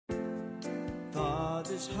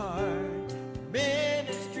Father's heart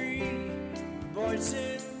ministry, voice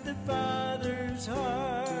in the Father's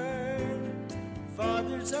heart,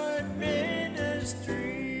 Father's heart ministry.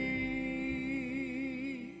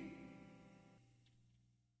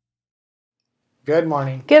 Good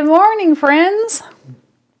morning. Good morning, friends.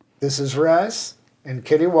 This is Russ and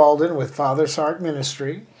Kitty Walden with Father's Heart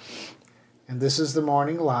Ministry, and this is the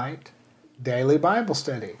Morning Light Daily Bible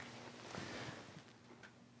Study.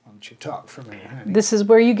 Why don't you talk for a minute, honey? This is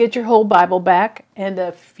where you get your whole Bible back, and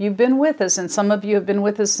if you've been with us, and some of you have been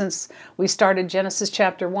with us since we started Genesis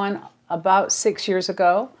chapter 1 about 6 years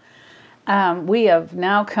ago, we have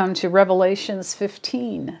now come to Revelations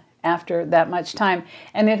 15 after that much time,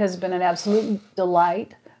 and it has been an absolute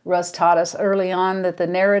delight. Russ taught us early on that the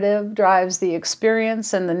narrative drives the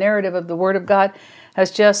experience, and the narrative of the Word of God has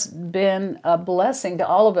just been a blessing to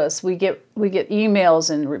all of us. We get emails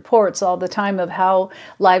and reports all the time of how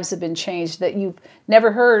lives have been changed, that you've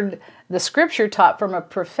never heard the Scripture taught from a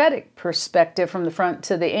prophetic perspective from the front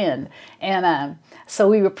to the end. And so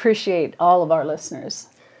we appreciate all of our listeners.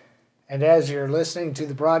 And as you're listening to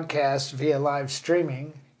the broadcast via live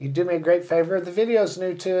streaming, you do me a great favor. The video's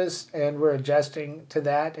new to us, and we're adjusting to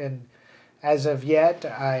that. And as of yet,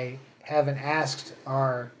 I haven't asked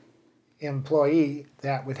our employee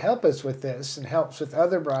that would help us with this and helps with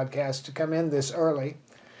other broadcasts to come in this early,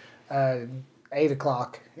 8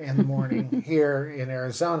 o'clock in the morning here in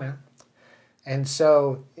Arizona. And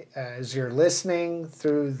so as you're listening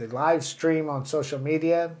through the live stream on social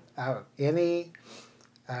media, any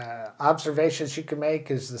observations you can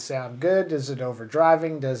make: is the sound good? Is it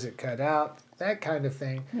overdriving? Does it cut out? That kind of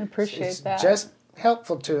thing. I appreciate that. It's just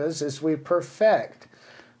helpful to us as we perfect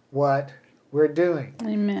what we're doing.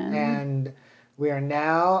 Amen. And we are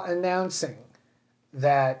now announcing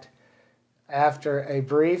that after a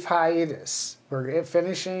brief hiatus, we're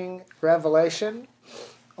finishing Revelation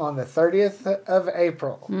on the 30th of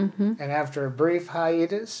April. Mm-hmm. And after a brief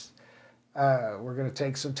hiatus, we're going to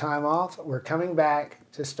take some time off. We're coming back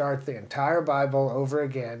to start the entire Bible over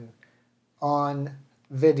again on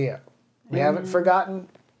video. We haven't forgotten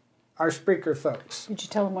our speaker folks. Did you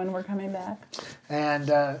tell them when we're coming back? And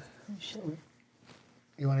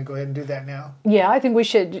you want to go ahead and do that now? Yeah, I think we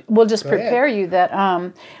should. We'll just prepare you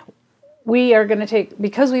that we are going to take,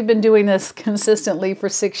 because we've been doing this consistently for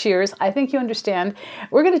 6 years, I think you understand,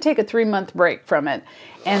 we're going to take a 3-month break from it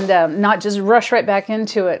and not just rush right back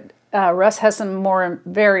into it. Russ has some more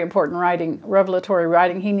very important revelatory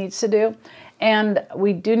writing he needs to do, and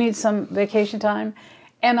we do need some vacation time.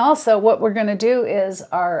 And also what we're going to do is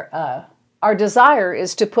our desire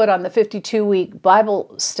is to put on the 52-week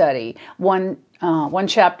Bible study, one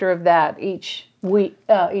chapter of that each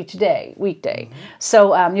weekday. Mm-hmm.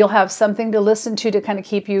 So you'll have something to listen to kind of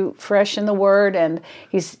keep you fresh in the Word, and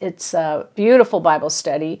it's a beautiful Bible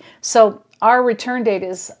study. So our return date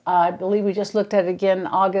is, I believe we just looked at it again,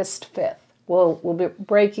 August 5th. We'll be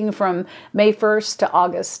breaking from May 1st to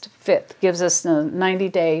August 5th. Gives us a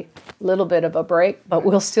 90-day little bit of a break, but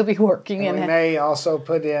we'll still be working. And we may also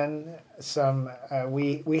put in some,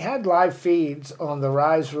 we had live feeds on the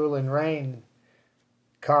Rise, Rule, and Reign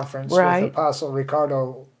conference with Apostle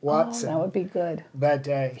Ricardo Watson. Oh, that would be good. But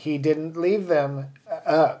he didn't leave them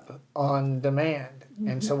up on demand.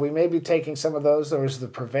 And so we may be taking some of those. There was the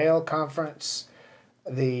Prevail conference,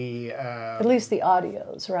 at least the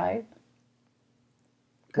audios, right?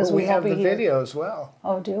 Because we have the video as well.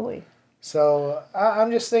 Oh, do we? So I'm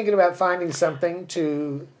just thinking about finding something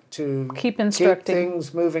to keep instructing, keep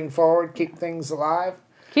things moving forward, keep things alive,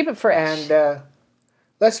 keep it fresh. And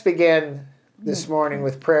let's begin this morning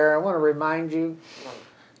with prayer. I want to remind you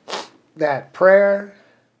that prayer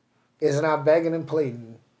is not begging and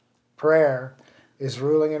pleading. Prayer is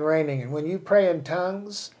ruling and reigning. And when you pray in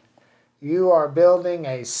tongues, you are building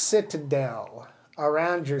a citadel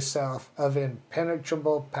around yourself of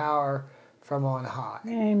impenetrable power from on high.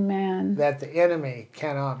 Amen. That the enemy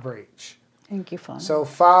cannot breach. Thank you, Father. So,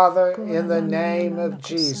 Father, in the name of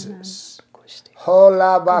Jesus, we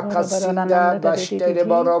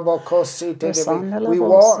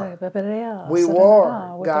war. We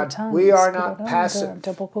war, God. We are not passive.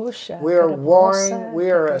 We are warring.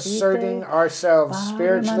 We are asserting ourselves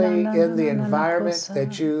spiritually in the environment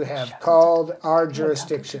that you have called our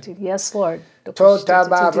jurisdiction. Yes, Lord. We acknowledge,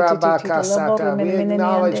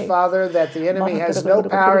 Father, that the enemy has no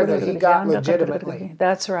power that he got legitimately.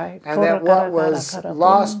 That's right. And that what was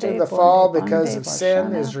lost in the fall because of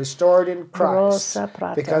sin is restored in Christ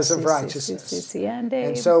because of righteousness.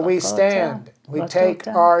 And so we stand. We take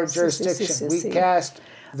our jurisdiction. We cast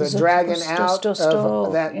the dragon out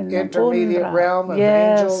of that intermediate realm of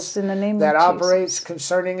angels in the name that of operates Jesus.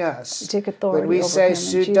 concerning us. We take authority When we over say him in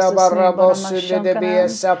Suta Jesus' name. Barabo Sudebia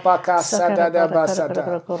Sapakasada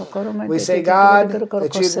Basata, we say, God,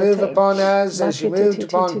 that you move upon us as you moved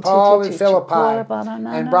upon Paul in Philippi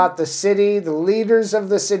and brought the city, the leaders of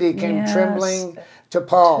the city came trembling to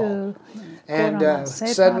Paul. And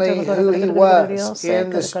suddenly who he was in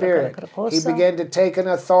the Spirit, he began to take an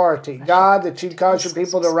authority. God, that you'd cause your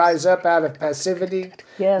people to rise up out of passivity,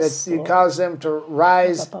 that you'd cause them to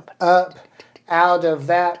rise up out of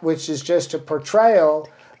that which is just a portrayal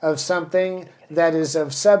of something that is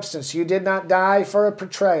of substance. You did not die for a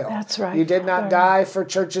portrayal. That's right. You did not die for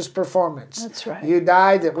church's performance. That's right. You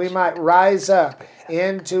died that we might rise up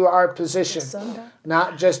into our position,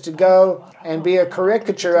 not just to go and be a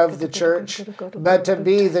caricature of the church, but to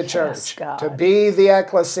be the church, to be the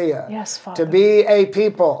ecclesia, to be a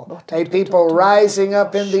people rising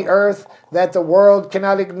up in the earth that the world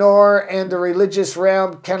cannot ignore and the religious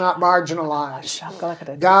realm cannot marginalize.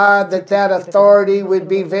 God, that authority would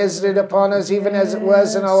be visited upon us even as it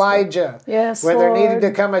was in Elijah. When there needed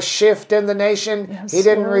to come a shift in the nation, he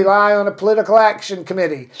didn't rely on a political action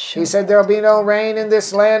committee. He said, there'll be no rain in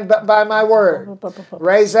this land but by my word.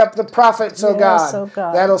 Raise up the prophets, O God,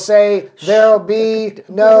 that'll say, there'll be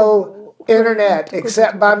no internet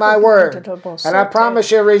except by my word. And I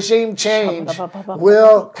promise you, regime change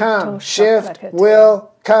will come. Shift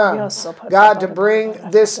will come. God, to bring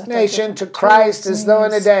this nation to Christ as though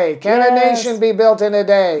in a day. Can a nation be built in a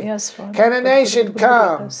day? Can a nation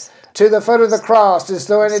come to the foot of the cross as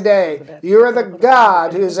though in a day? You are the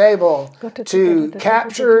God who is able to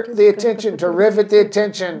capture the attention, to rivet the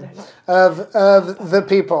attention of the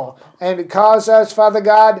people, and to cause us, Father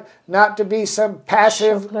God, not to be some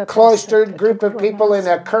passive, cloistered group of people in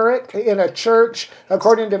a church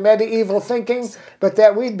according to medieval thinking, but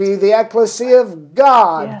that we'd be the ecclesia of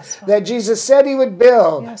God that Jesus said he would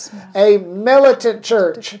build. A militant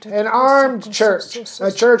church, an armed church,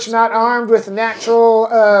 a church not armed with natural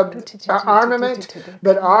armament,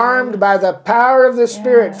 but armed by the power of the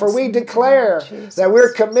Spirit. For we declare that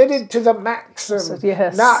we're committed to the maxim,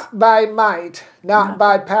 not by might, not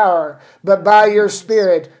by power, but by your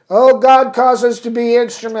Spirit. Oh God, cause us to be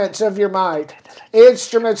instruments of your might,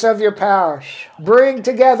 instruments of your power. Bring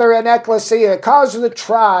together an ecclesia. Cause the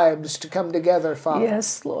tribes to come together, Father.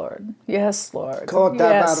 Yes, Lord. Yes, Lord.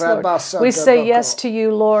 Yes, Lord. We say yes to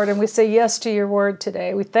you, Lord, and we say yes to your word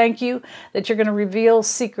today. We thank you that you're going to reveal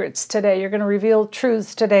secrets today. You're going to reveal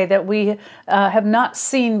truths today that we have not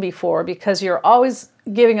seen before, because you're always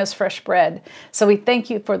giving us fresh bread. So we thank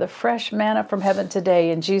you for the fresh manna from heaven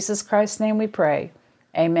today. In Jesus Christ's name we pray.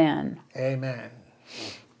 Amen. Amen.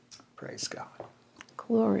 Praise God.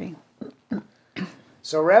 Glory.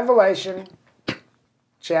 So Revelation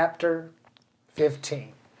chapter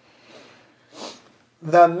 15.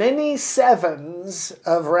 The many sevens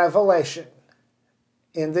of Revelation.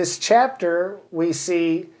 In this chapter, we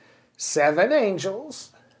see 7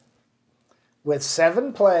 angels with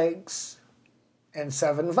 7 plagues and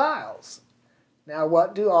 7 vials. Now,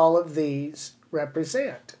 what do all of these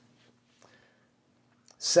represent?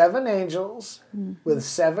 7 angels with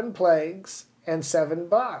 7 plagues and 7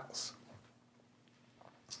 vials.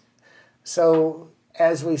 So,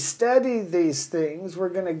 as we study these things, we're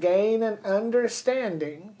going to gain an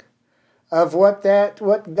understanding of what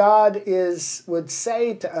God would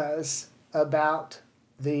say to us about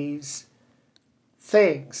these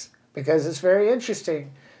things. Because it's very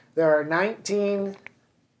interesting. There are 19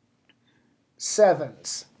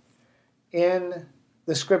 sevens in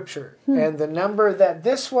the Scripture. And the number that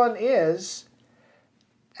this one is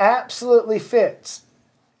absolutely fits.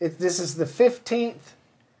 This is the 15th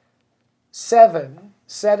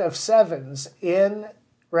set of sevens in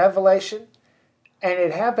Revelation. And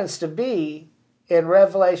it happens to be in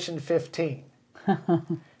Revelation 15.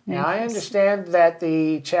 Now, I understand that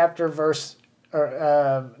the chapter, verse,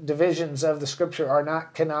 or divisions of the Scripture are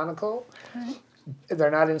not canonical.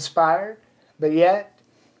 They're not inspired. But yet,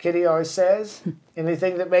 Kitty always says,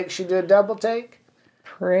 anything that makes you do a double take,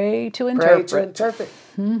 pray to interpret. Pray to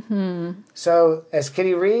interpret. So, as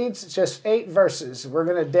Kitty reads, it's just 8 verses. We're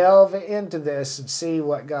going to delve into this and see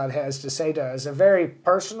what God has to say to us. A very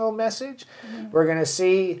personal message. We're going to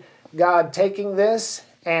see God taking this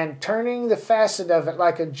and turning the facet of it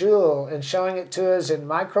like a jewel and showing it to us in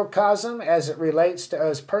microcosm as it relates to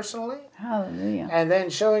us personally. Hallelujah. And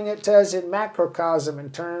then showing it to us in macrocosm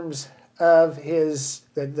in terms of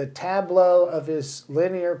the tableau of his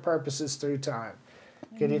linear purposes through time.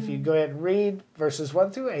 Okay, if you go ahead and read verses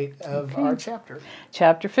 1 through 8 of our chapter.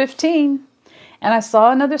 Chapter 15. And I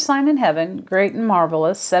saw another sign in heaven, great and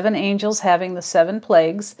marvelous, 7 angels having the 7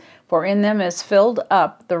 plagues, for in them is filled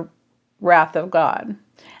up the wrath of God.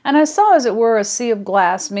 And I saw as it were a sea of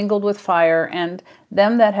glass mingled with fire, and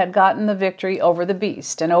them that had gotten the victory over the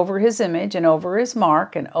beast, and over his image, and over his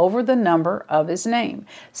mark, and over the number of his name,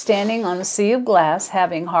 standing on the sea of glass,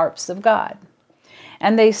 having harps of God.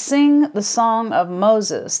 And they sing the song of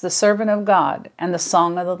Moses, the servant of God, and the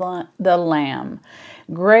song of the Lamb.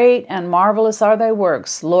 Great and marvelous are thy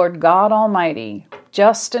works, Lord God Almighty.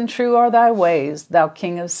 Just and true are thy ways, thou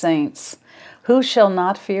King of saints. Who shall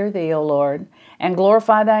not fear thee, O Lord, and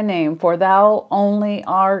glorify thy name? For thou only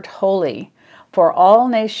art holy. For all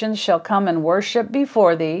nations shall come and worship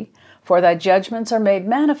before thee, for thy judgments are made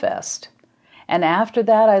manifest. And after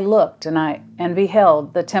that I looked, and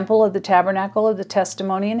beheld, the temple of the tabernacle of the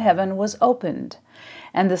testimony in heaven was opened.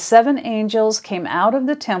 And the 7 angels came out of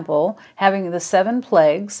the temple, having the 7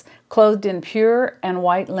 plagues, clothed in pure and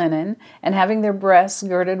white linen, and having their breasts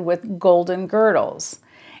girded with golden girdles.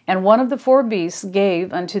 And one of the 4 beasts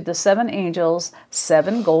gave unto the 7 angels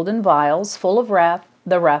 7 golden vials, full of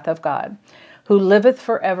the wrath of God, who liveth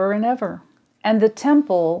forever and ever. And the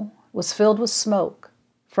temple was filled with smoke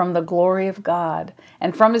from the glory of God,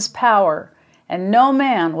 and from his power, and no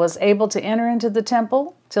man was able to enter into the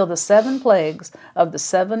temple till the 7 plagues of the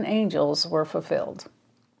 7 angels were fulfilled.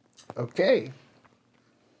 Okay.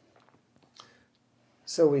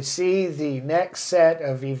 So we see the next set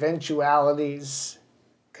of eventualities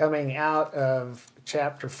coming out of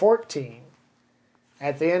chapter 14.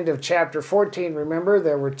 At the end of chapter 14, remember,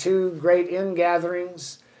 there were 2 great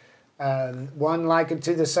ingatherings. One like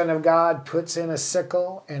unto the Son of God puts in a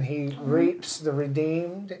sickle, and he reaps the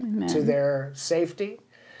redeemed Amen. To their safety.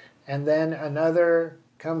 And then another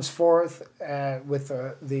comes forth with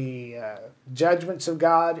the judgments of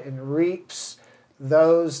God and reaps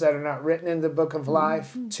those that are not written in the book of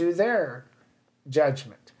life to their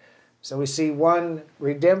judgment. So we see one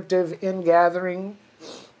redemptive ingathering,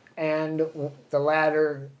 and the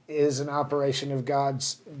latter is an operation of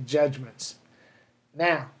God's judgments.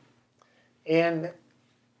 Now, in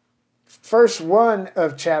verse 1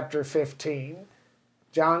 of chapter 15,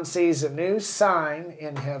 John sees a new sign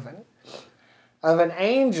in heaven of an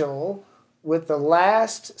angel with the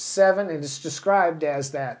last 7, and it's described as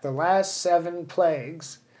that, the last 7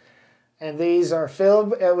 plagues, and these are filled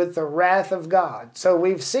with the wrath of God. So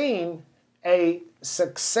we've seen a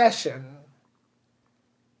succession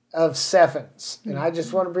of 7s, and I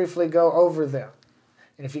just want to briefly go over them.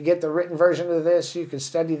 And if you get the written version of this, you can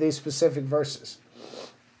study these specific verses.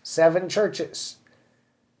 7 churches,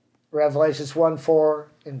 Revelations 1:4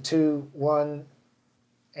 and 2:1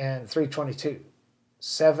 and 3:22.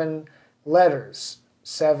 7 letters,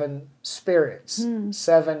 7 spirits,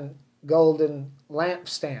 7 golden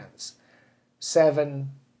lampstands,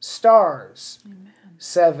 7 stars, Amen.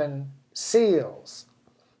 7 seals,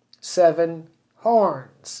 7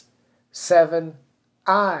 horns, 7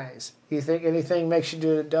 eyes. You think anything makes you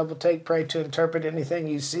do a double take, pray to interpret anything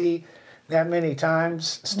you see that many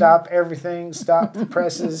times? Stop everything, stop the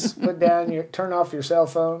presses, turn off your cell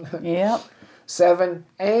phone. Yep. 7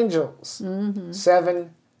 angels,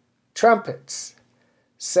 7 trumpets,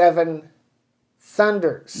 7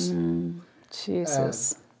 thunders.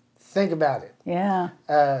 Jesus. Think about it. Yeah.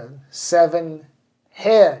 7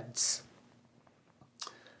 heads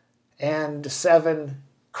and 7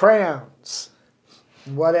 crowns.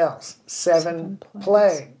 What else? 7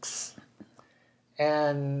 plagues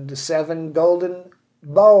and 7 golden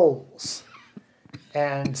bowls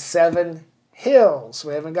and 7 hills.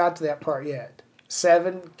 We haven't got to that part yet.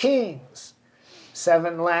 7 kings,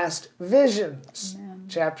 7 last visions, Amen.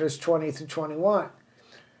 Chapters 20 through 21.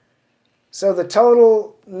 So the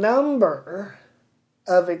total number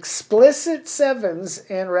of explicit 7s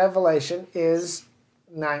in Revelation is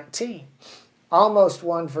 19. Almost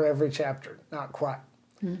 1 for every chapter, not quite.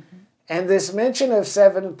 And this mention of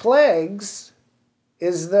 7 plagues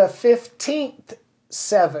is the 15th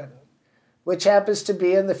 7, which happens to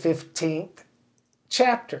be in the 15th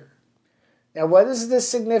chapter. Now, what is the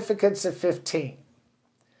significance of 15?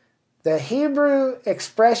 The Hebrew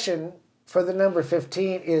expression for the number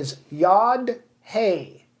 15 is Yod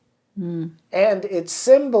Hey, and its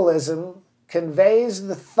symbolism conveys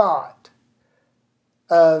the thought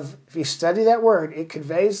of, if you study that word, it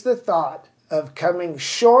conveys the thought of coming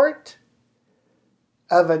short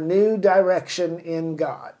of a new direction in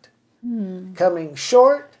God. Coming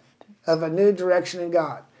short of a new direction in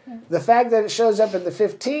God. The fact that it shows up in the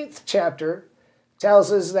 15th chapter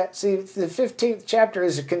tells us that, see, the 15th chapter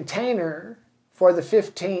is a container for the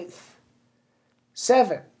 15th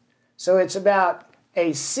 7. So it's about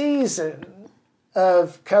a season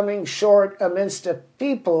of coming short amidst a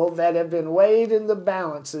people that have been weighed in the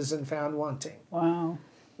balances and found wanting. Wow.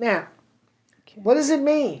 Now, what does it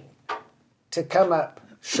mean to come up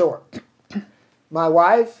short? My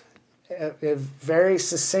wife, a very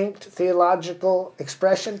succinct theological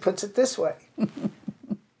expression, puts it this way.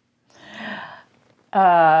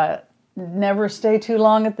 Never stay too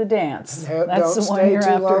long at the dance. Don't That's the one stay you're too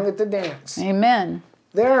after. long at the dance. Amen.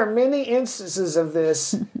 There are many instances of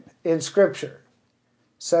this in Scripture,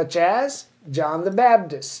 such as John the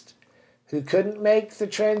Baptist, who couldn't make the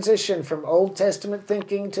transition from Old Testament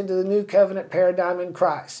thinking to the New Covenant paradigm in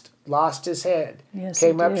Christ, lost his head, Yes,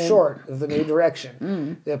 came he up did. short of the new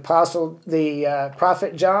direction. The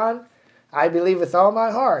prophet John, I believe with all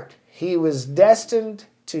my heart, he was destined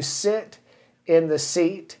to sit in the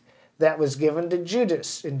seat that was given to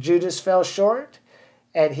Judas, and Judas fell short,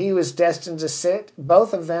 and he was destined to sit,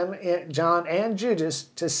 both of them, John and Judas,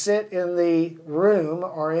 to sit in the room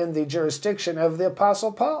or in the jurisdiction of the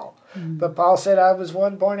Apostle Paul. But Paul said, I was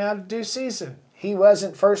one born out of due season. He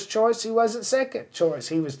wasn't first choice, he wasn't second choice.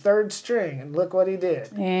 He was third string, and look what he did.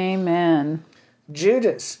 Amen.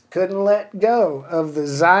 Judas couldn't let go of the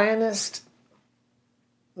Zionist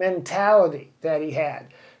mentality that he had,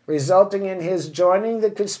 resulting in his joining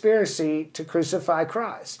the conspiracy to crucify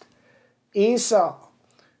Christ. Esau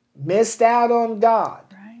missed out on God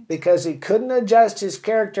because he couldn't adjust his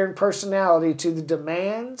character and personality to the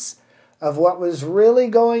demands of what was really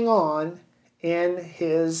going on in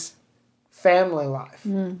his family life.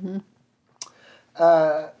 Mm-hmm.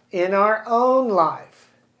 In our own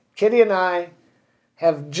life, Kitty and I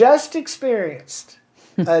have just experienced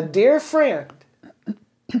a dear friend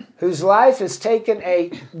whose life has taken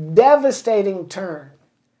a devastating turn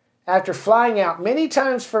after flying out many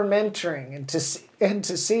times for mentoring and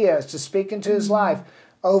to see us, to speak into his life.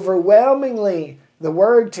 Overwhelmingly, the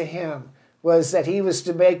word to him was that he was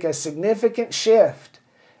to make a significant shift,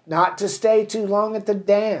 not to stay too long at the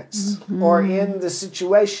dance or in the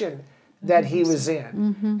situation that he was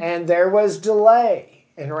in. And there was delay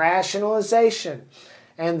and rationalization.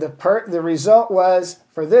 And the result was,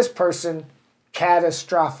 for this person,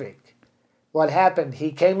 catastrophic. What happened?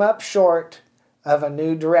 He came up short of a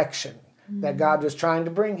new direction that God was trying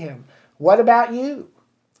to bring him. What about you?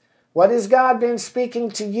 What has God been speaking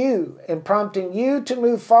to you and prompting you to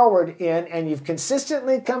move forward in, and you've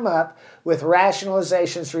consistently come up with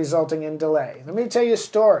rationalizations resulting in delay? Let me tell you a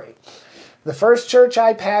story. The first church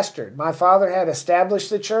I pastored, my father had established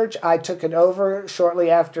the church. I took it over shortly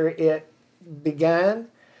after it began,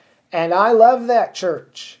 and I loved that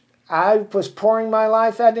church. I was pouring my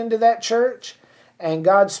life out into that church, and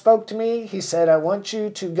God spoke to me. He said, I want you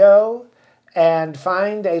to go and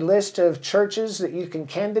find a list of churches that you can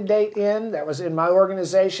candidate in. That was in my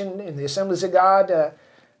organization, in the Assemblies of God.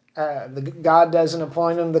 God doesn't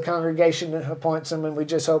appoint them, the congregation appoints them, and we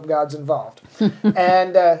just hope God's involved.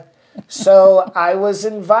 And so I was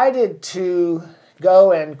invited to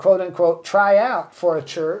go and, quote-unquote, try out for a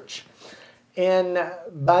church in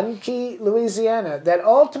Bunkie, Louisiana, that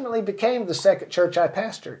ultimately became the second church I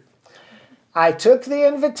pastored. I took the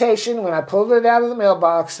invitation when I pulled it out of the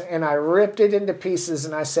mailbox and I ripped it into pieces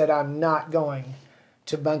and I said, I'm not going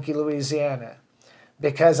to Bunkie, Louisiana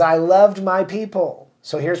because I loved my people.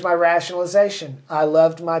 So here's my rationalization. I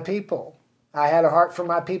loved my people. I had a heart for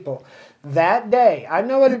my people. That day, I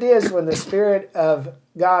know what it is when the Spirit of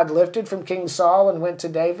God lifted from King Saul and went to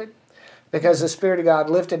David, because the Spirit of God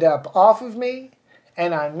lifted up off of me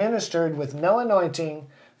and I ministered with no anointing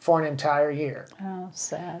for an entire year. Oh,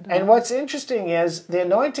 sad. And what's interesting is the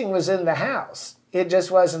anointing was in the house. It just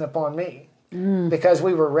wasn't upon me. Because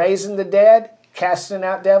we were raising the dead, casting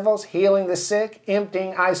out devils, healing the sick,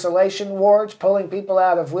 emptying isolation wards, pulling people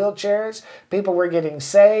out of wheelchairs. People were getting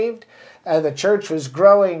saved. The church was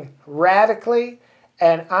growing radically.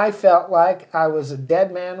 And I felt like I was a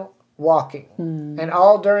dead man walking. And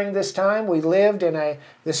all during this time, we lived in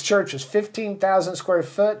this church was 15,000 square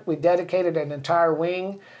foot. We dedicated an entire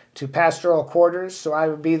wing to pastoral quarters, so I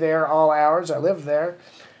would be there all hours. I lived there.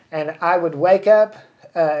 And I would wake up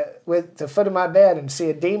with the foot of my bed and see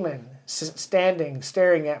a demon standing,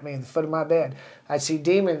 staring at me at the foot of my bed. I'd see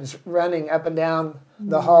demons running up and down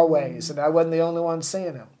the hallways, and I wasn't the only one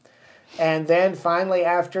seeing them. And then finally,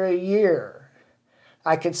 after a year,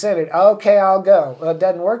 I considered, okay, I'll go. Well, it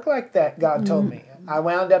doesn't work like that, God told me. I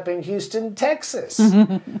wound up in Houston, Texas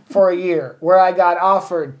for a year, where I got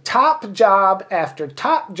offered top job after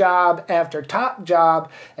top job after top job.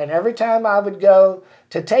 And every time I would go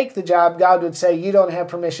to take the job, God would say, you don't have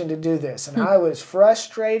permission to do this. And I was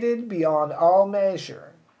frustrated beyond all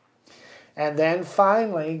measure. And then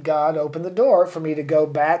finally, God opened the door for me to go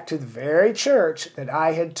back to the very church that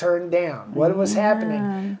I had turned down. What was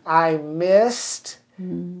happening? I missed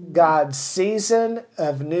God's season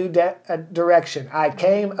of new direction. I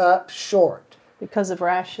came up short. Because of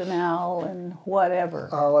rationale and whatever.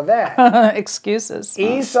 All of that. Excuses.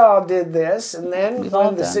 Esau did this, and then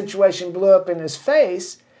when the situation blew up in his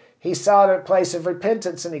face, he sought a place of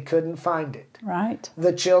repentance and he couldn't find it. Right.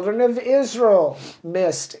 The children of Israel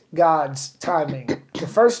missed God's timing. The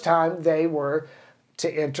first time they were to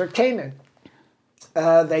enter Canaan.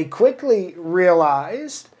 They quickly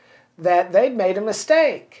realized that they'd made a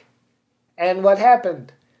mistake. And what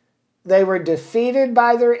happened? They were defeated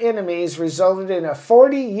by their enemies, resulted in a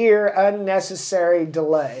 40-year unnecessary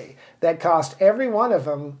delay that cost every one of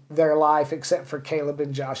them their life except for Caleb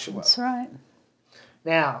and Joshua. That's right.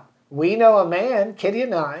 Now, we know a man, Kitty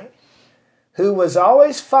and I, who was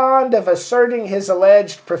always fond of asserting his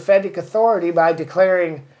alleged prophetic authority by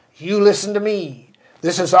declaring, "You listen to me.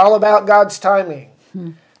 This is all about God's timing."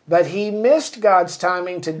 But he missed God's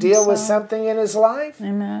timing to deal with something in his life.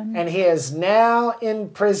 Amen. And he is now in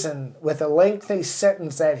prison with a lengthy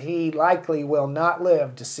sentence that he likely will not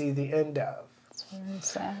live to see the end of. It's very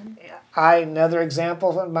sad. Another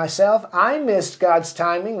example of myself, I missed God's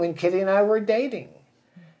timing when Kitty and I were dating.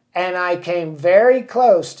 And I came very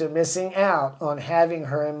close to missing out on having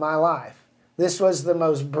her in my life. This was the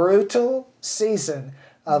most brutal season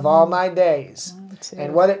of all my days.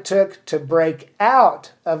 And what it took to break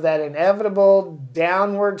out of that inevitable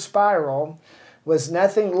downward spiral was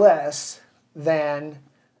nothing less than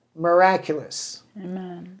miraculous.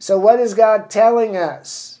 Amen. So what is God telling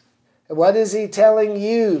us? What is he telling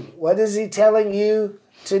you? What is he telling you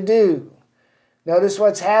to do? Notice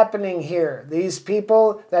what's happening here. These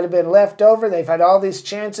people that have been left over, they've had all these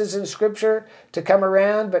chances in Scripture to come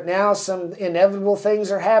around, but now some inevitable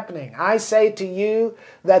things are happening. I say to you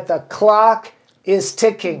that the clock is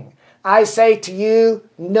ticking. I say to you,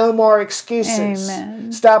 no more excuses.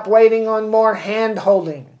 Amen. Stop waiting on more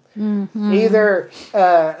hand-holding. Either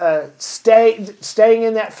staying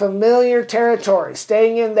in that familiar territory,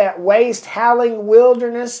 staying in that waste-howling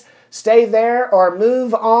wilderness, stay there, or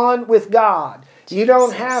move on with God. You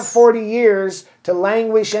don't have 40 years to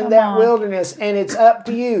languish in that wilderness, and it's up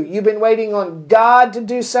to you. You've been waiting on God to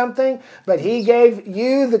do something, but he gave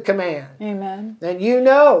you the command. Amen. And you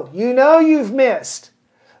know you've missed,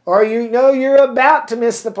 or you know you're about to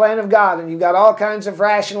miss the plan of God, and you've got all kinds of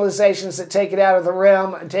rationalizations that take it out of the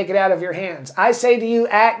realm and take it out of your hands. I say to you,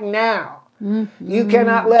 act now. You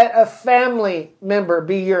cannot let a family member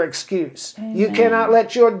be your excuse. Amen. You cannot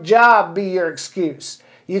let your job be your excuse.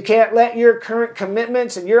 You can't let your current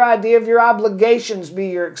commitments and your idea of your obligations be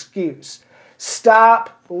your excuse.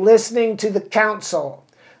 Stop listening to the counsel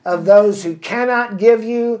of those who cannot give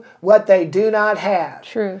you what they do not have.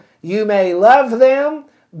 True. You may love them,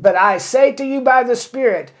 but I say to you by the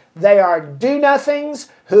Spirit, they are do-nothings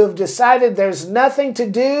who have decided there's nothing to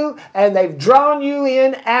do, and they've drawn you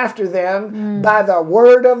in after them by the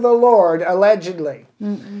word of the Lord, allegedly.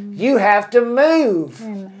 You have to move.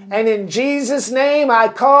 Amen. And in Jesus' name, I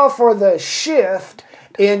call for the shift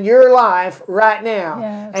in your life right now.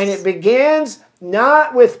 Yes. And it begins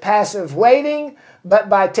not with passive waiting, but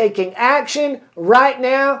by taking action right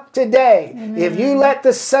now, today. If you let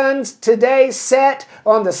the sun today set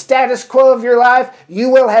on the status quo of your life, you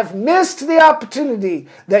will have missed the opportunity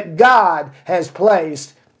that God has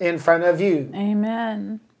placed in front of you.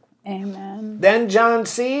 Amen. Amen. Then John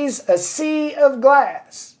sees a sea of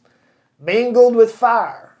glass mingled with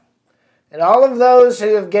fire. And all of those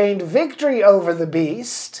who have gained victory over the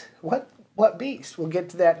beast, what beast? We'll get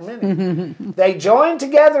to that in a minute. They join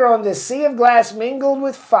together on this sea of glass mingled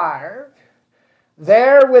with fire,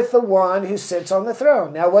 there with the one who sits on the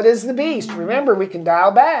throne. Now, what is the beast? Remember, we can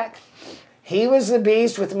dial back. He was the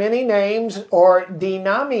beast with many names, or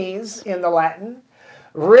dynamis in the Latin,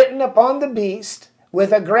 written upon the beast,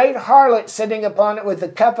 with a great harlot sitting upon it with the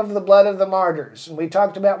cup of the blood of the martyrs. And we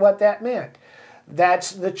talked about what that meant.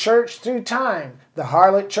 That's the church through time. The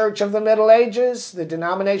harlot church of the Middle Ages, the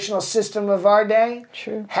denominational system of our day.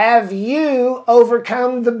 True. Have you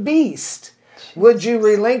overcome the beast? Would you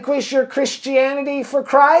relinquish your Christianity for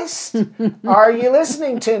Christ? Are you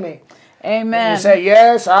listening to me? Amen. And you say,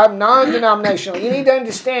 yes, I'm non-denominational. You need to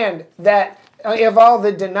understand that of all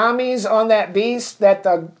the dynamis on that beast that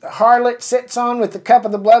the harlot sits on with the cup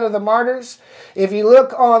of the blood of the martyrs, if you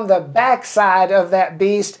look on the backside of that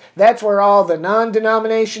beast, that's where all the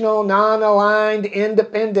non-denominational, non-aligned,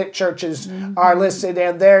 independent churches are listed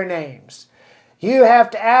and their names. You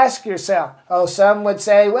have to ask yourself, some would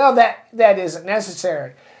say, well, that isn't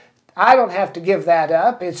necessary. I don't have to give that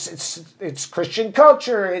up. It's Christian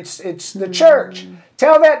culture. It's the church.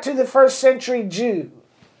 Tell that to the first century Jew.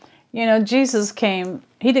 You know, Jesus came,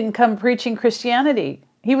 he didn't come preaching Christianity.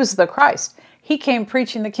 He was the Christ. He came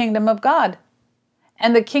preaching the kingdom of God.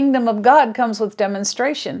 And the kingdom of God comes with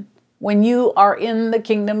demonstration when you are in the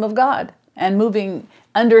kingdom of God and moving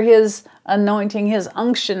under his anointing, his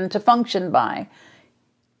unction to function by.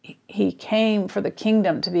 He came for the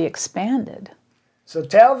kingdom to be expanded. So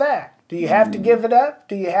tell that. Do you have to give it up?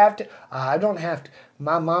 Do you have to? I don't have to.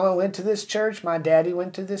 My mama went to this church. My daddy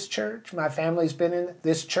went to this church. My family's been in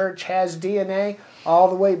this church, has DNA all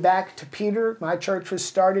the way back to Peter. My church was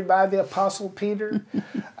started by the Apostle Peter,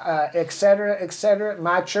 etc., etc.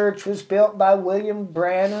 My church was built by William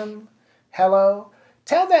Branham. Hello.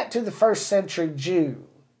 Tell that to the first century Jew.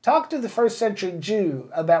 Talk to the first century Jew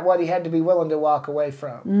about what he had to be willing to walk away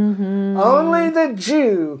from. Only the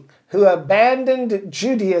Jew who abandoned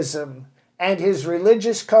Judaism and his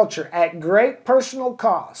religious culture at great personal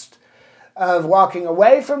cost of walking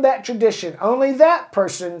away from that tradition, only that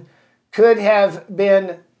person could have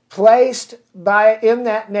been placed in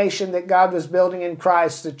that nation that God was building in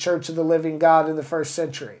Christ, the Church of the Living God in the first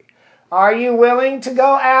century. Are you willing to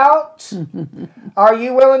go out? Are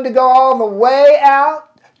you willing to go all the way out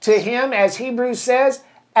to him, as Hebrews says,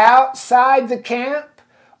 outside the camp?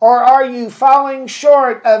 Or are you falling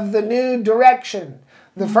short of the new direction?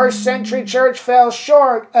 The first century church fell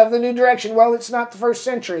short of the new direction. Well, it's not the first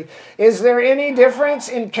century. Is there any difference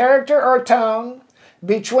in character or tone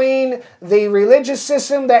between the religious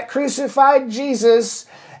system that crucified Jesus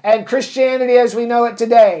and Christianity as we know it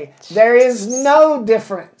today? There is no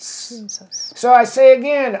difference. Jesus. So I say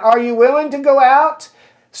again, are you willing to go out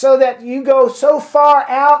so that you go so far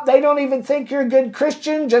out they don't even think you're a good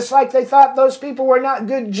Christian, just like they thought those people were not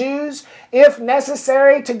good Jews? If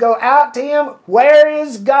necessary, to go out to him, where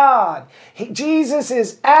is God? Jesus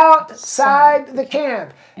is outside the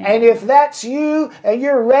camp. And if that's you and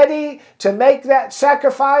you're ready to make that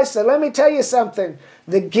sacrifice, then let me tell you something.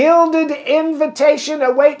 The gilded invitation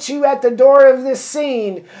awaits you at the door of this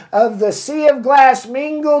scene of the sea of glass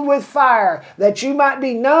mingled with fire, that you might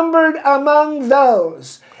be numbered among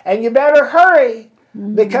those. And you better hurry,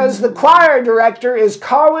 because the choir director is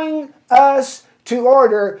calling us to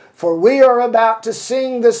order, for we are about to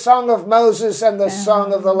sing the song of Moses and the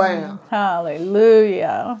song of the Lamb.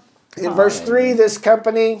 Hallelujah. In verse 3, this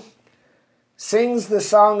company sings the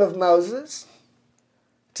song of Moses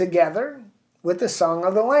together with the song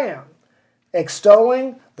of the Lamb,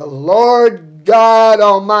 extolling the Lord God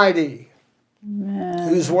Almighty,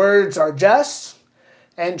 whose words are just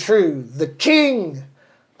and true, the King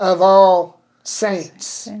of all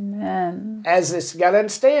saints. Amen. As this, you got to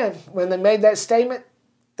understand, when they made that statement,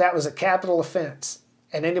 that was a capital offense.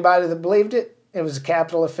 And anybody that believed it, it was a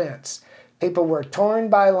capital offense. People were torn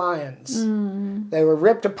by lions. They were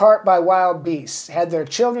ripped apart by wild beasts, had their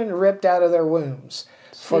children ripped out of their wombs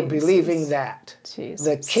for believing that.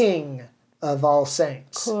 The King of all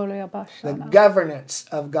saints. The governance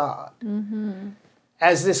of God.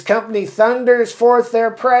 As this company thunders forth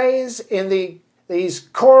their praise in these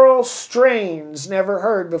choral strains never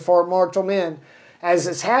heard before mortal men, as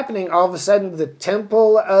it's happening, all of a sudden the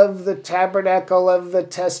temple of the tabernacle of the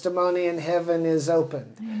testimony in heaven is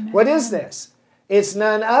open. Amen. What is this? It's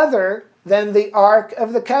none other than the Ark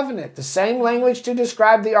of the Covenant. The same language to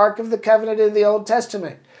describe the Ark of the Covenant in the Old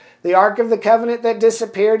Testament. The Ark of the Covenant that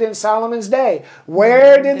disappeared in Solomon's day.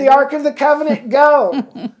 Where did the Ark of the Covenant go?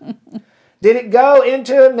 Did it go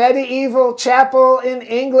into a medieval chapel in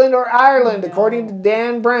England or Ireland, according to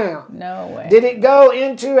Dan Brown? No way. Did it go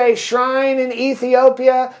into a shrine in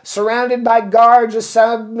Ethiopia surrounded by guards with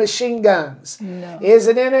submachine guns? No. Is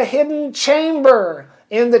it in a hidden chamber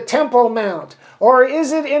in the Temple Mount? Or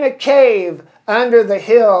is it in a cave under the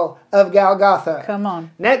hill of Golgotha? Come on.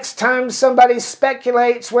 Next time somebody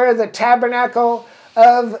speculates where the tabernacle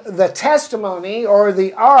of the testimony or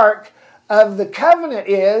the Ark of the Covenant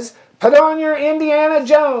is, put on your Indiana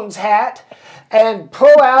Jones hat and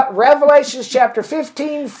pull out Revelation chapter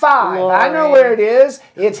 15:5. I know where it is.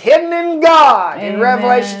 It's hidden in God. Amen. In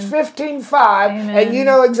Revelation 15:5, and you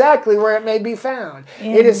know exactly where it may be found.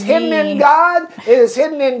 It is hidden in God. It is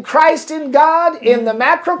hidden in Christ in God, in the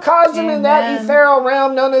macrocosm, in that ethereal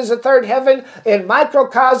realm known as the third heaven. In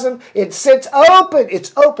microcosm, it sits open.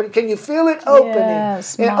 It's open. Can you feel it opening?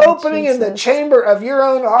 Yes, opening Jesus. In the chamber of your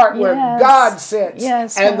own heart where God sits.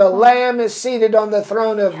 Yes, and the Lamb is seated on the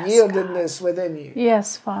throne of yieldedness within you.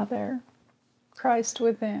 Yes, Father. Christ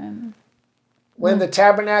within. When the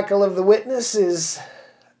tabernacle of the witness is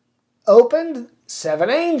opened, 7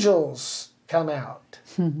 angels come out.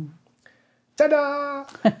 Ta-da!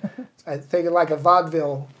 I think of like a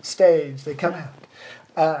vaudeville stage. They come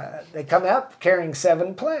out. They come out carrying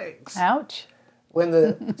 7 plagues. Ouch. When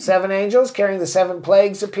the 7 angels carrying the 7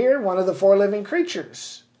 plagues appear, one of the 4 living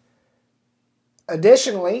creatures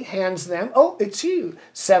additionally hands them, oh, it's you,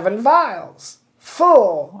 7 vials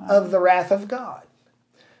full of the wrath of God.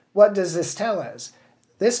 What does this tell us?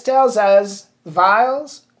 This tells us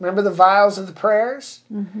vials, remember the vials of the prayers?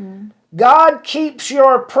 Mm-hmm. God keeps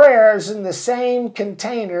your prayers in the same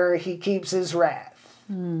container he keeps his wrath.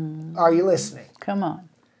 Are you listening? Come on.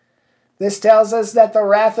 This tells us that the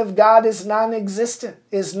wrath of God is non-existent,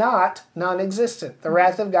 is not non-existent. The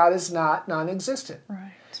wrath of God is not non-existent.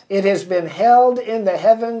 Right. It has been held in the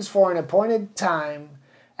heavens for an appointed time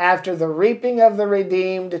after the reaping of the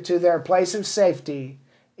redeemed to their place of safety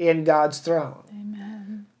in God's throne.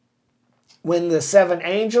 Amen. When the 7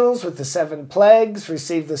 angels with the 7 plagues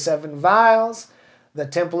receive the 7 vials, the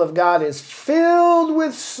temple of God is filled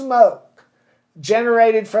with smoke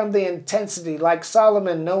generated from the intensity. Like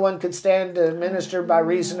Solomon, no one could stand to minister by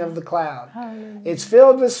reason of the cloud. It's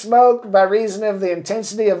filled with smoke by reason of the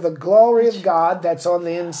intensity of the glory of God that's on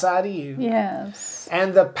the inside of you. Yes.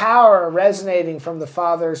 And the power resonating from the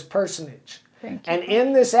Father's personage. Thank you. And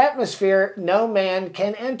in this atmosphere, no man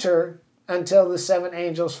can enter until the 7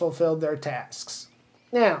 angels fulfilled their tasks.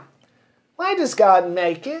 Now, why does God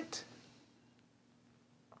make it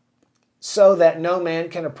so that no man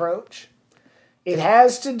can approach? It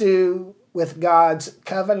has to do with God's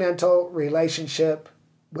covenantal relationship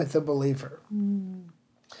with the believer.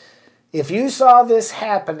 If you saw this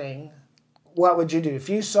happening, what would you do? If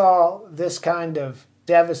you saw this kind of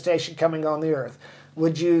devastation coming on the earth,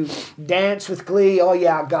 would you dance with glee? Oh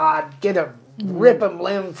yeah, God, get him, rip him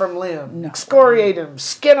limb from limb, excoriate him,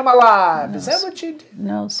 skin him alive. Is that what you do?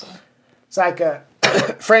 No, sir. It's like a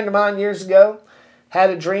friend of mine years ago had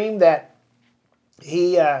a dream that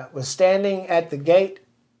he was standing at the gate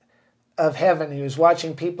of heaven. He was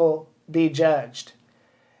watching people be judged.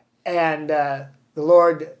 And the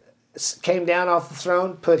Lord came down off the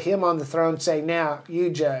throne, put him on the throne, saying, now,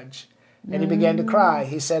 you judge. And he began to cry.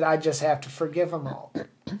 He said, I just have to forgive them all.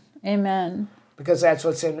 Amen. Because that's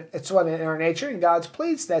what's in our nature, and God's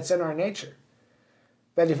pleased. That's in our nature.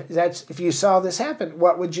 But if you saw this happen,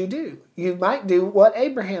 what would you do? You might do what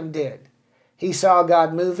Abraham did. He saw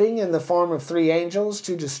God moving in the form of 3 angels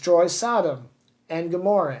to destroy Sodom and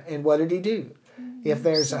Gomorrah. And what did he do? If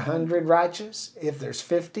there's 100 righteous, if there's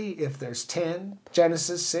 50, if there's 10,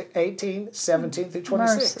 Genesis 18, 17 through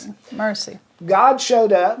 26. Mercy. God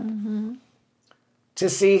showed up to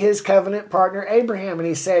see his covenant partner Abraham, and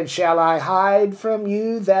he said, shall I hide from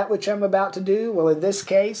you that which I'm about to do? Well, in this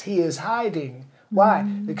case, he is hiding. Why?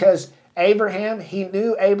 Because he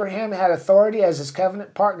knew Abraham had authority as his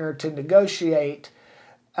covenant partner to negotiate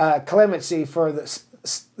clemency for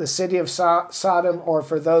the city of Sodom or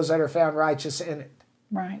for those that are found righteous in it.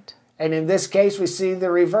 Right. And in this case, we see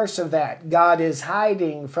the reverse of that. God is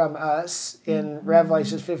hiding from us in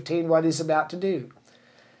Revelation 15 what he's about to do.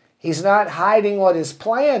 He's not hiding what his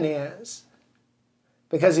plan is,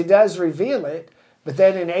 because he does reveal it, but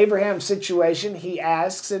then in Abraham's situation, he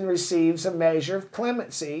asks and receives a measure of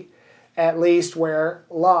clemency, at least where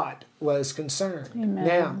Lot was concerned. Amen.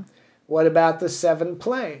 Now, what about the 7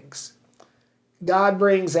 plagues? God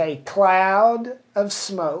brings a cloud of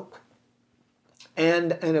smoke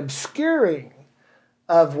and an obscuring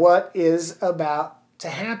of what is about to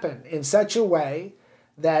happen in such a way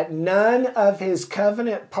that none of his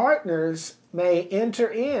covenant partners may enter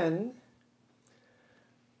in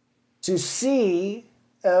to see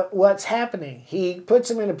what's happening. He puts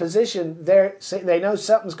them in a position they know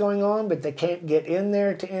something's going on, but they can't get in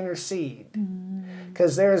there to intercede.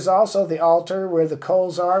 Because there's also the altar where the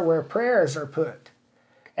coals are, where prayers are put.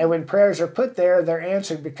 And when prayers are put there, they're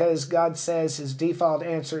answered because God says his default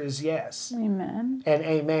answer is yes. Amen. And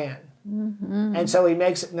amen. And so he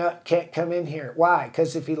makes it can't come in here. Why?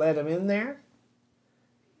 Because if he let them in there,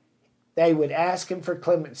 they would ask him for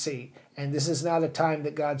clemency. And this is not a time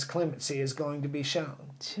that God's clemency is going to be shown.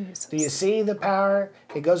 Jesus. Do you see the power?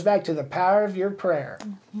 It goes back to the power of your prayer.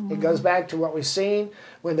 It goes back to what we've seen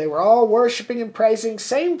when they were all worshiping and praising.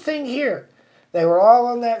 Same thing here. They were all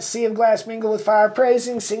on that sea of glass mingled with fire,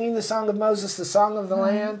 praising, singing the song of Moses, the song of the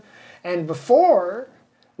Lamb. And before,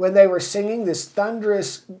 when they were singing, this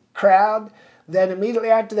thunderous crowd, then immediately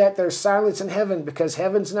after that, there's silence in heaven because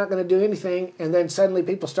heaven's not going to do anything. And then suddenly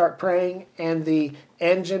people start praying and the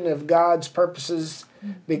engine of God's purposes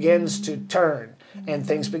begins to turn and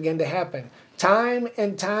things begin to happen. Time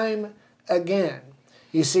and time again,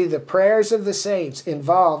 you see the prayers of the saints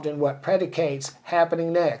involved in what predicates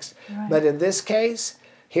happening next. Right. But in this case,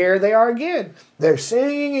 here they are again. They're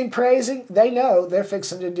singing and praising. They know they're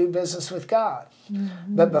fixing to do business with God.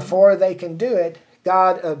 But before they can do it,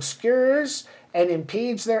 God obscures and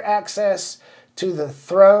impedes their access to the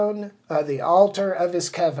throne, the altar of his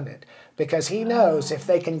covenant. Because he knows if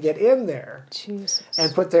they can get in there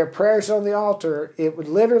and put their prayers on the altar, it would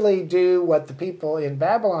literally do what the people in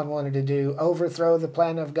Babylon wanted to do, overthrow the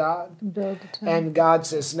plan of God. And God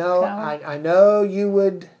says, no, I know you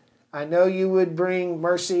would bring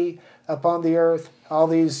mercy upon the earth. All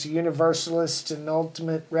these universalists and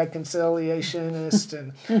ultimate reconciliationists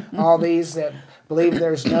and all these that believe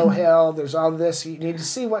there's no hell, there's all this. You need to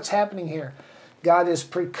see what's happening here. God is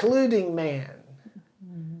precluding man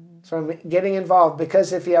from getting involved,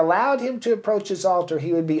 because if he allowed him to approach his altar,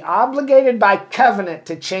 he would be obligated by covenant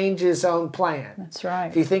to change his own plan. That's right.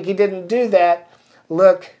 If you think he didn't do that,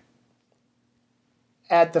 look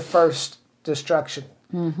at the first destruction.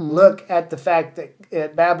 Look at the fact that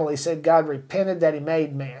at Babel he said God repented that he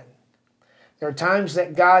made man. There are times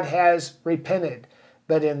that God has repented,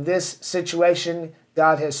 but in this situation,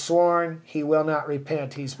 God has sworn he will not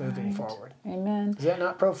repent. He's moving forward. Amen. Is that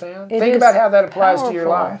not profound? Think about how that applies to your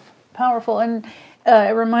life. Powerful. And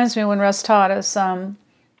it reminds me when Russ taught us,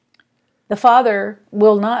 the Father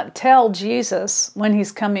will not tell Jesus when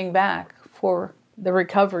he's coming back for the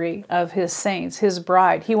recovery of his saints, his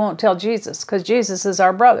bride. He won't tell Jesus because Jesus is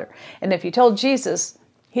our brother. And if he told Jesus,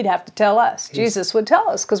 he'd have to tell us. Jesus would tell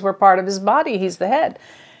us because we're part of his body. He's the head.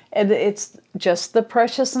 And it's just the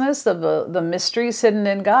preciousness of the mysteries hidden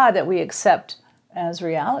in God that we accept as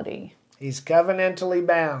reality. He's covenantally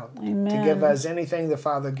bound to give us anything the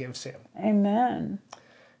Father gives him. Amen.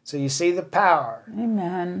 So you see the power.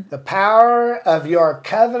 Amen. The power of your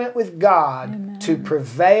covenant with God to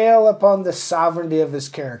prevail upon the sovereignty of his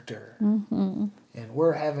character. And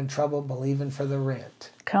we're having trouble believing for the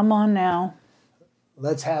rent. Come on now.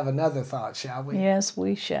 Let's have another thought, shall we? Yes,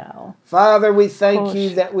 we shall. Father, we thank you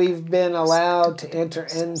that we've been allowed to enter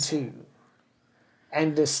into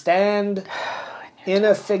and to stand in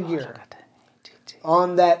a figure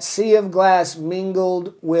on that sea of glass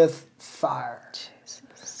mingled with fire.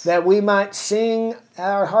 Jesus. That we might sing,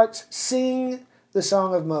 our hearts sing the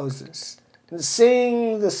song of Moses, and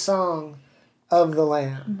sing the song of the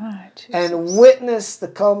Lamb, and witness the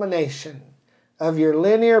culmination of your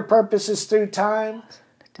linear purposes through time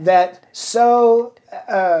that so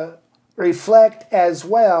reflect as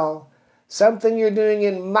well something you're doing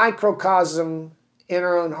in microcosm in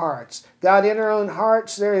our own hearts. God, in our own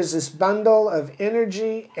hearts, there is this bundle of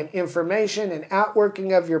energy and information and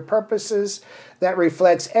outworking of your purposes that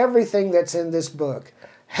reflects everything that's in this book.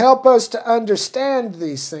 Help us to understand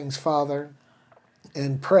these things, Father,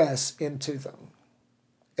 and press into them.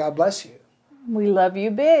 God bless you. We love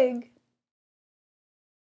you big.